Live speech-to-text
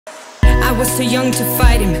I was too young to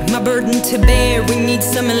fight him, my burden to bear. We need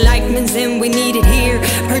some enlightenment and we need it here.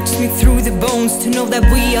 Hurts me through the bones to know that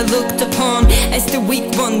we are looked upon as the weak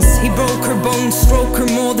ones. He broke her bones, stroke her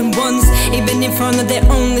more than once, even in front of their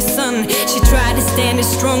only son. She tried to stand it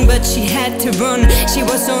strong, but she had to run. She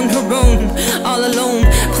was on her own, all alone.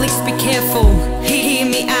 Please be careful, hear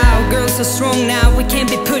me out. Girls are strong now, we can't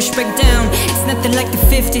be pushed back down. It's nothing like the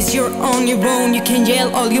 50s, you're on your own. You can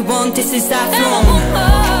yell all you want, this is our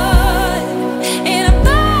throne.